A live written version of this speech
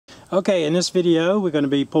Okay, in this video we're going to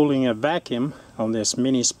be pulling a vacuum on this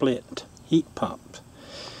mini split heat pump.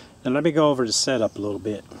 Now let me go over the setup a little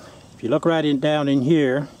bit. If you look down in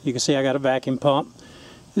here, you can see I got a vacuum pump.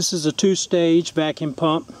 This is a two-stage vacuum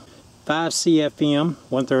pump, 5 CFM,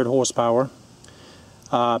 1/3 horsepower.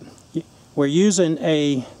 We're using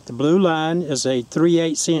the blue line is a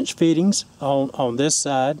 3/8 inch fittings on this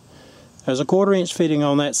side. There's a 1/4 inch fitting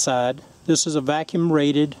on that side. This is a vacuum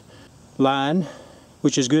rated line,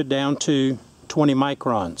 which is good down to 20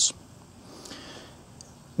 microns.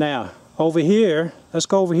 Now, over here, let's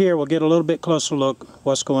go over here. We'll get a little bit closer look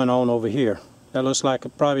what's going on over here. That looks like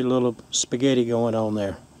probably a little spaghetti going on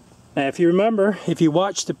there. Now, if you remember, if you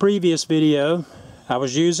watched the previous video, I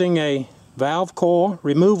was using a valve core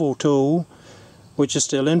removal tool, which is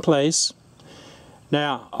still in place.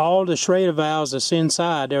 Now, all the Schrader valves that's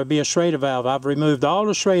inside, there will be a Schrader valve. I've removed all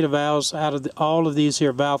the Schrader valves out of all of these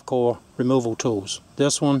here valve core removal tools.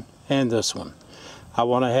 This one and this one. I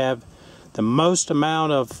want to have the most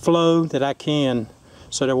amount of flow that I can,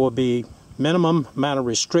 so there will be minimum amount of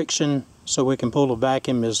restriction so we can pull a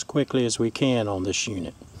vacuum as quickly as we can on this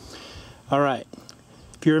unit. Alright,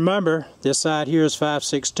 if you remember, this side here is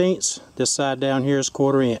 5/16, this side down here is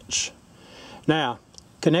 1/4 inch. Now,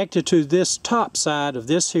 connected to this top side of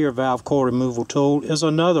this here valve core removal tool is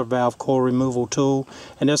another valve core removal tool,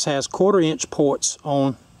 and this has 1/4 inch ports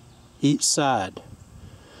on each side.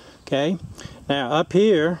 Okay, now up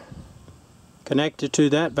here, connected to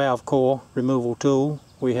that valve core removal tool,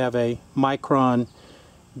 we have a Micron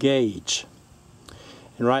gauge.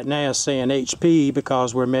 And right now it's saying HP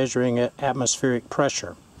because we're measuring atmospheric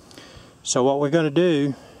pressure. So what we're going to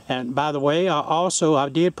do, and by the way, I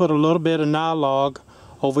did put a little bit of Nylog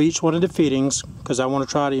over each one of the fittings because I want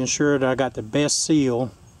to try to ensure that I got the best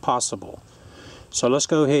seal possible. So let's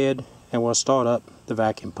go ahead and we'll start up the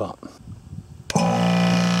vacuum pump.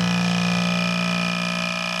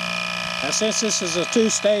 Now, since this is a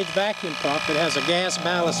two-stage vacuum pump, it has a gas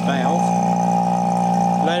ballast valve.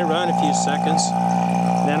 Let it run a few seconds.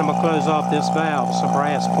 Then I'm going to close off this valve. It's a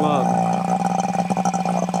brass plug.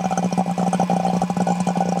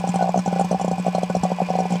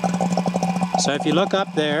 So if you look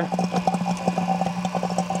up there,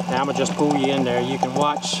 now I'm going to just pull you in there, you can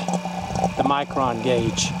watch the Micron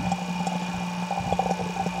gauge.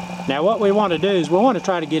 Now what we want to do is we want to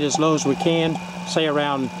try to get as low as we can, say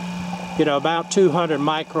around, about 200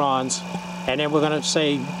 microns, and then we're going to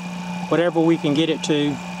say whatever we can get it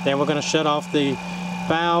to, then we're going to shut off the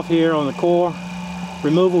valve here on the core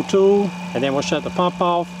removal tool, and then we'll shut the pump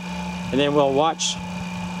off, and then we'll watch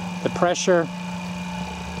the pressure,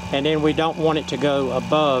 and then we don't want it to go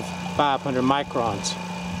above 500 microns.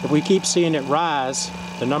 If we keep seeing it rise,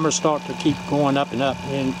 the numbers start to keep going up and up,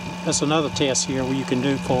 and that's another test here where you can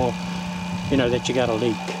do for, that you got a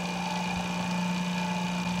leak.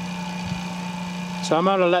 So I'm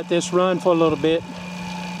going to let this run for a little bit,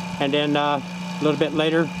 and then a little bit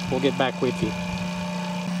later we'll get back with you.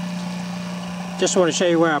 Just want to show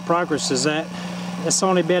you where our progress is at. It's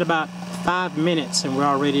only been about 5 minutes and we're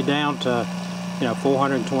already down to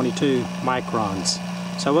 422 microns.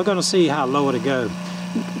 So we're going to see how low it'll go.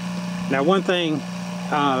 Now, one thing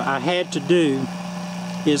I had to do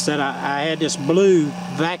is that I had this blue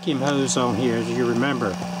vacuum hose on here, as you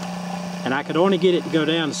remember, and I could only get it to go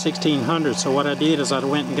down to 1600. So what I did is I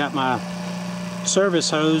went and got my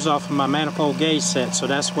service hose off of my manifold gauge set, so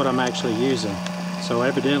that's what I'm actually using. So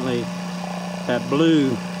evidently that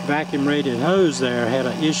blue vacuum rated hose there had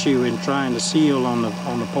an issue in trying to seal on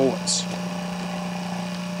the ports.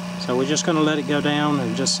 So we're just going to let it go down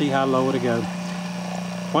and just see how low it'll go.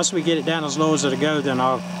 Once we get it down as low as it'll go, then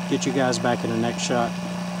I'll get you guys back in the next shot.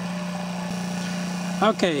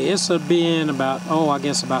 Okay, it's been about, I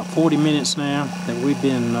guess about 40 minutes now that we've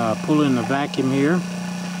been pulling the vacuum here.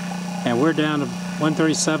 And we're down to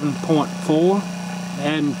 137.4.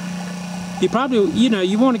 And you probably,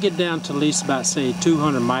 you want to get down to at least about, say,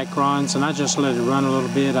 200 microns. And I just let it run a little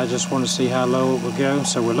bit. I just want to see how low it will go.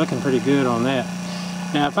 So we're looking pretty good on that.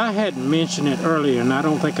 Now, if I hadn't mentioned it earlier, and I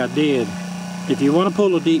don't think I did, if you want to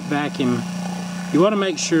pull a deep vacuum, you want to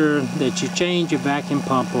make sure that you change your vacuum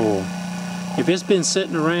pump oil. If it's been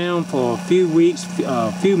sitting around for a few weeks,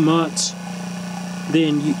 a few months,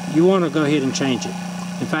 then you want to go ahead and change it.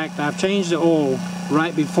 In fact, I've changed the oil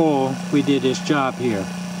right before we did this job here.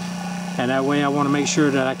 And that way I want to make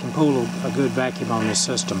sure that I can pull a good vacuum on this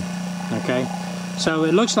system. Okay? So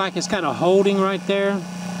it looks like it's kind of holding right there.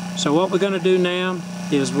 So what we're going to do now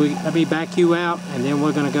is let me back you out, and then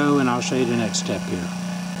we're going to go and I'll show you the next step here.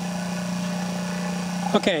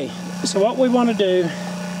 Okay, so what we want to do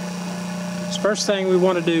is, first thing we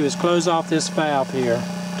want to do is close off this valve here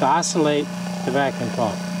to isolate the vacuum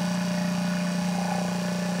pump.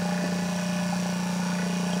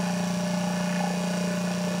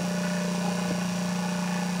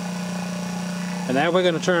 And now we're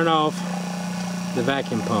going to turn off the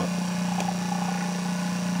vacuum pump.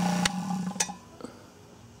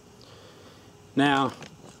 Now,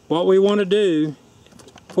 what we want to do,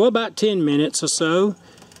 for about 10 minutes or so,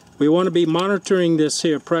 we want to be monitoring this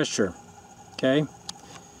here pressure, okay?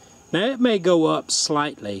 Now it may go up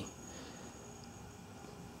slightly,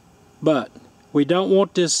 but we don't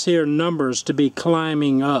want this here numbers to be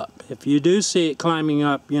climbing up. If you do see it climbing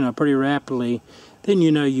up, pretty rapidly, then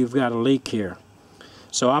you've got a leak here.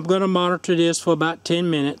 So I'm going to monitor this for about 10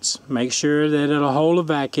 minutes, make sure that it'll hold a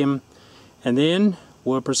vacuum, and then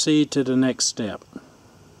we'll proceed to the next step.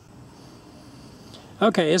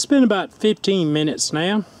 Okay, it's been about 15 minutes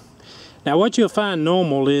now. Now what you'll find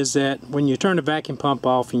normal is that when you turn the vacuum pump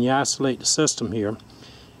off and you isolate the system here,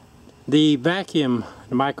 the vacuum,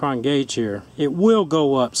 the Micron gauge here, it will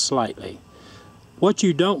go up slightly. What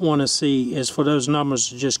you don't want to see is for those numbers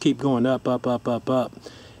to just keep going up, up, up, up, up.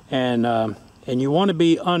 And you want to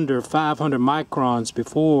be under 500 microns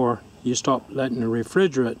before you start letting the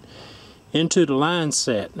refrigerant into the line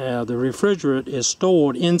set. Now the refrigerant is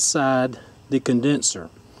stored inside the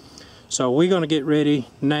condenser. So we're going to get ready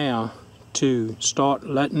now to start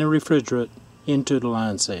letting the refrigerant into the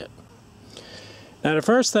line set. Now the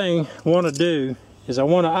first thing I want to do is I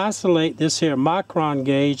want to isolate this here Micron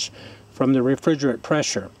gauge from the refrigerant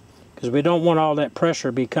pressure, because we don't want all that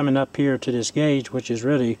pressure be coming up here to this gauge, which is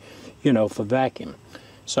really, for vacuum.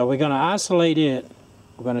 So we're going to isolate it.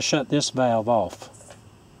 We're going to shut this valve off.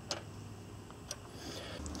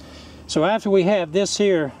 So after we have this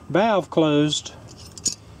here valve closed,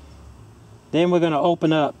 then we're going to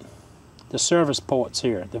open up the service ports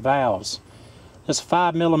here, the valves. This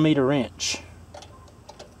 5mm wrench.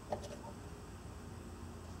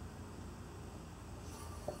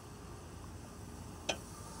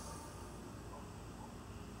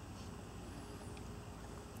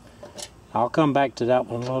 I'll come back to that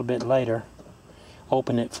one a little bit later.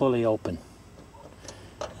 Open it fully open.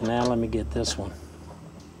 And now let me get this one.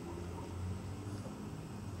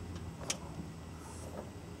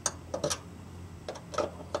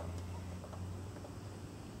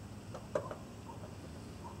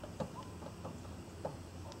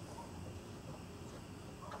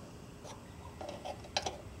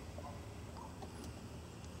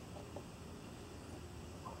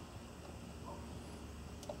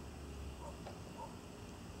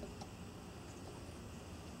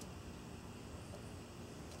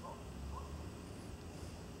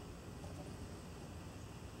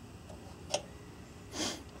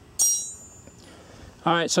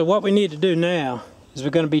 Alright, so what we need to do now is we're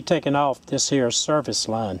going to be taking off this here service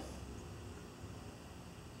line.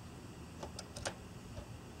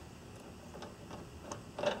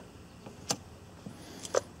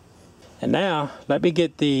 And now, let me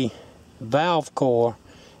get the valve core,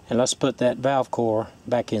 and let's put that valve core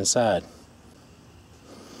back inside.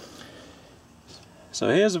 So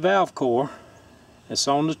here's the valve core. It's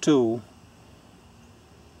on the tool.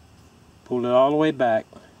 Pull it all the way back.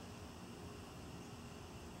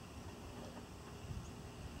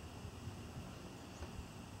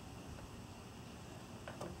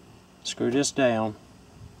 Screw this down.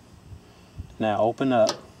 Now open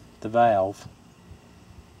up the valve.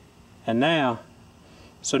 And now,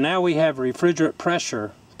 so now we have refrigerant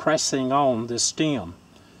pressure pressing on this stem.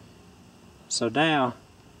 So now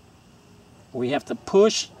we have to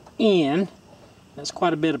push in. That's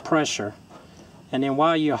quite a bit of pressure. And then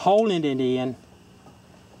while you're holding it in,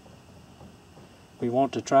 we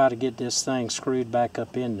want to try to get this thing screwed back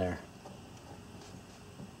up in there.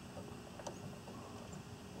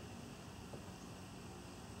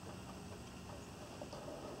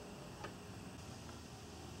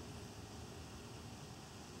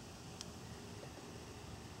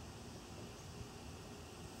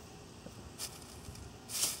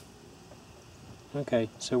 Okay,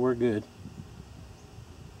 so we're good.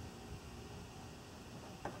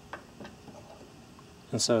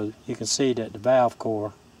 And so you can see that the valve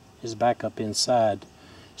core is back up inside,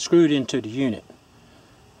 screwed into the unit.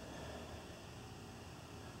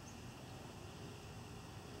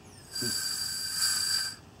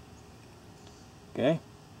 Okay,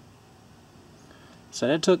 so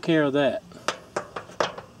that took care of that.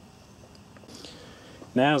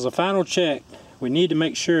 Now as a final check, we need to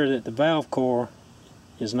make sure that the valve core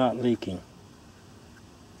is not leaking.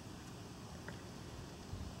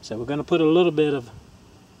 So we're going to put a little bit of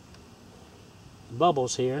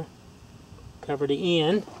bubbles here, cover the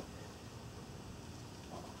end,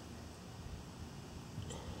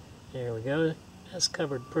 There we go. That's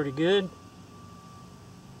covered pretty good.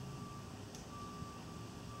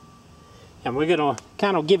 And we're going to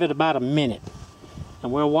kind of give it about a minute.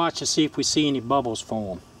 And we'll watch to see if we see any bubbles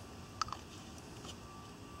form.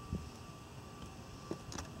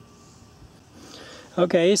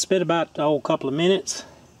 Okay, it's been about a couple of minutes.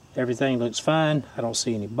 Everything looks fine. I don't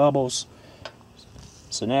see any bubbles.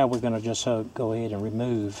 So now we're going to just go ahead and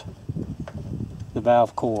remove the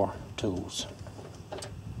valve core tools.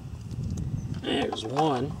 There's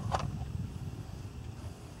one.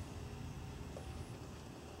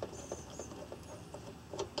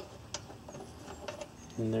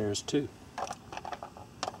 And there's two.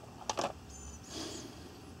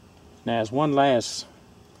 Now there's one last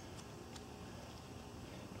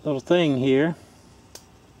little thing here.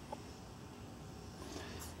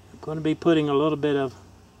 I'm going to be putting a little bit of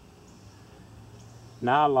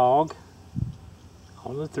nylog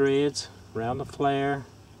on the threads around the flare.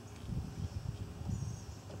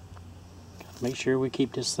 Make sure we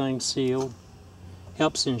keep this thing sealed.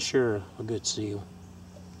 Helps ensure a good seal.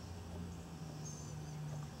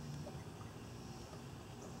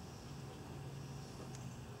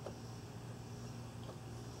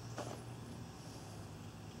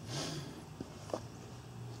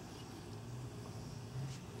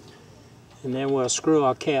 And then we'll screw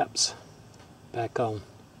our caps back on.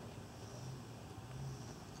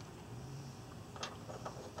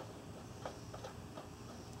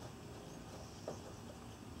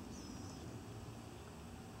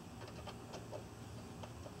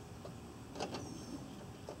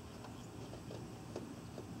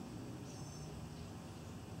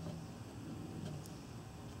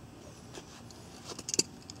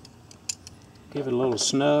 Give it a little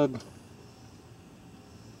snug.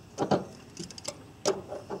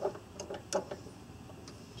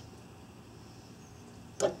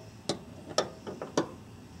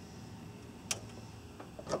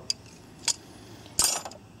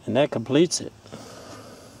 And that completes it.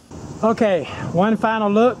 Okay, one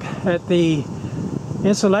final look at the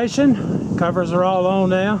insulation. Covers are all on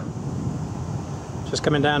now. Just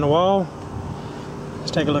coming down the wall.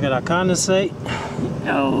 Let's take a look at our condensate.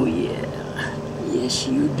 Oh yeah. Yes,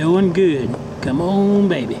 you're doing good. Come on,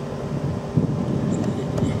 baby.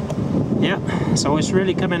 Yep, so it's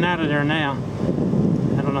really coming out of there now.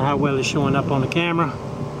 I don't know how well it's showing up on the camera,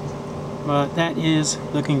 but that is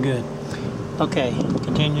looking good. Okay,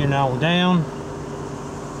 continuing on down.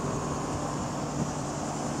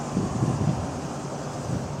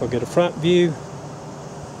 We'll get a front view.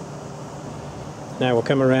 Now we'll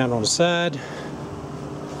come around on the side.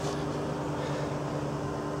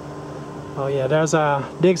 Oh yeah, there's our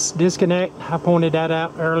disconnect. I pointed that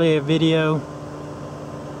out earlier in the video.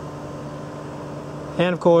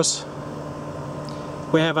 And of course,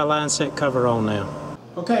 we have our line set cover on now.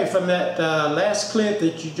 Okay, from that last clip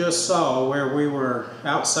that you just saw where we were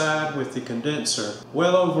outside with the condenser,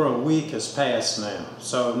 well over a week has passed now.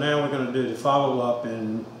 So now we're going to do the follow-up,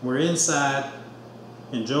 and we're inside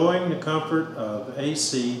enjoying the comfort of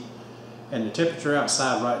AC, and the temperature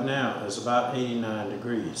outside right now is about 89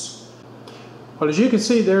 degrees. Well, as you can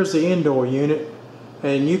see, there's the indoor unit,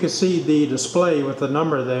 and you can see the display with the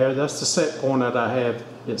number there. That's the set point that I have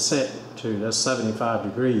it set to. That's 75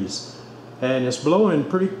 degrees. And it's blowing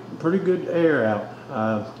pretty good air out.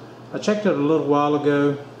 I checked it a little while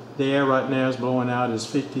ago. The air right now is blowing out is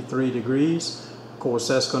 53 degrees. Of course,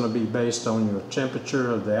 that's going to be based on your temperature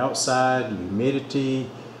of the outside, the humidity,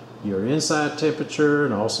 your inside temperature,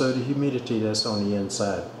 and also the humidity that's on the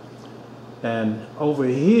inside. And over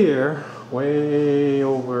here, way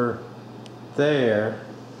over there,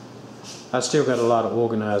 I still got a lot of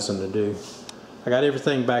organizing to do. I got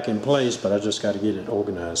everything back in place, but I just got to get it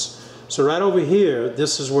organized. So right over here,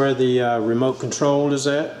 this is where the remote control is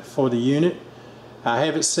at for the unit. I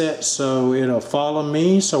have it set so it'll follow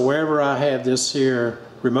me, so wherever I have this here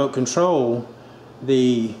remote control,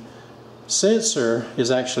 the sensor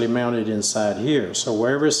is actually mounted inside here. So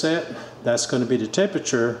wherever it's at, that's going to be the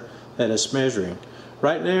temperature that it's measuring.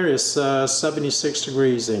 Right now it's 76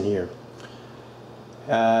 degrees in here.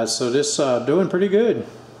 So this doing pretty good.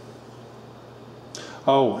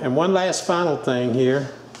 Oh, and one last final thing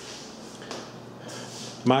here.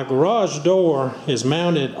 My garage door is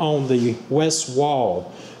mounted on the west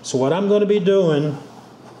wall. So what I'm going to be doing,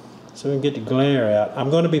 so we can get the glare out,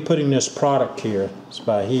 I'm going to be putting this product here. It's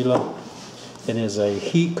by Gila. It is a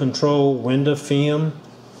heat control window film,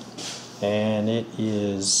 and it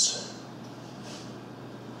is,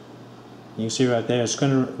 you can see right there, it's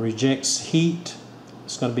going to reject heat.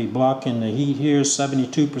 It's going to be blocking the heat here,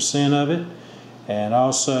 72% of it. And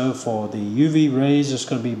also for the UV rays, it's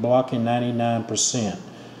going to be blocking 99%.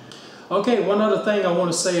 Okay, one other thing I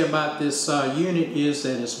want to say about this unit is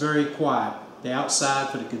that it's very quiet. The outside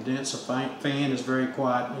for the condenser fan is very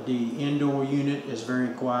quiet. The indoor unit is very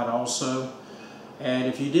quiet also. And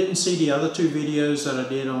if you didn't see the other two videos that I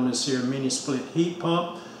did on this here mini split heat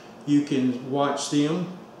pump, you can watch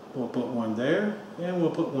them. We'll put one there and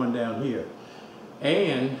we'll put one down here.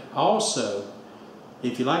 And also,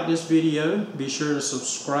 if you like this video, be sure to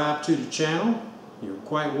subscribe to the channel. You're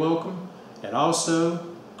quite welcome. And also,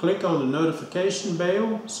 click on the notification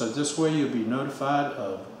bell so this way you'll be notified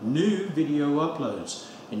of new video uploads.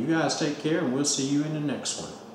 And you guys take care, and we'll see you in the next one.